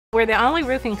We're the only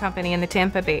roofing company in the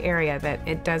Tampa Bay area that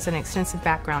it does an extensive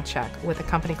background check with a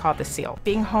company called The Seal.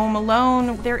 Being home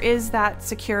alone, there is that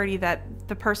security that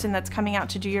the person that's coming out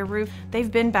to do your roof, they've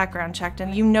been background checked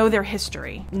and you know their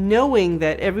history. Knowing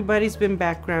that everybody's been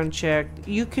background checked,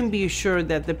 you can be assured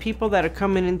that the people that are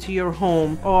coming into your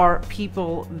home are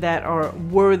people that are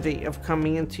worthy of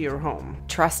coming into your home.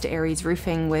 Trust Arry's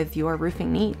Roofing with your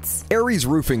roofing needs. Arry's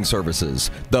Roofing Services,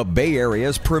 the Bay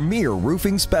Area's premier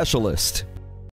roofing specialist.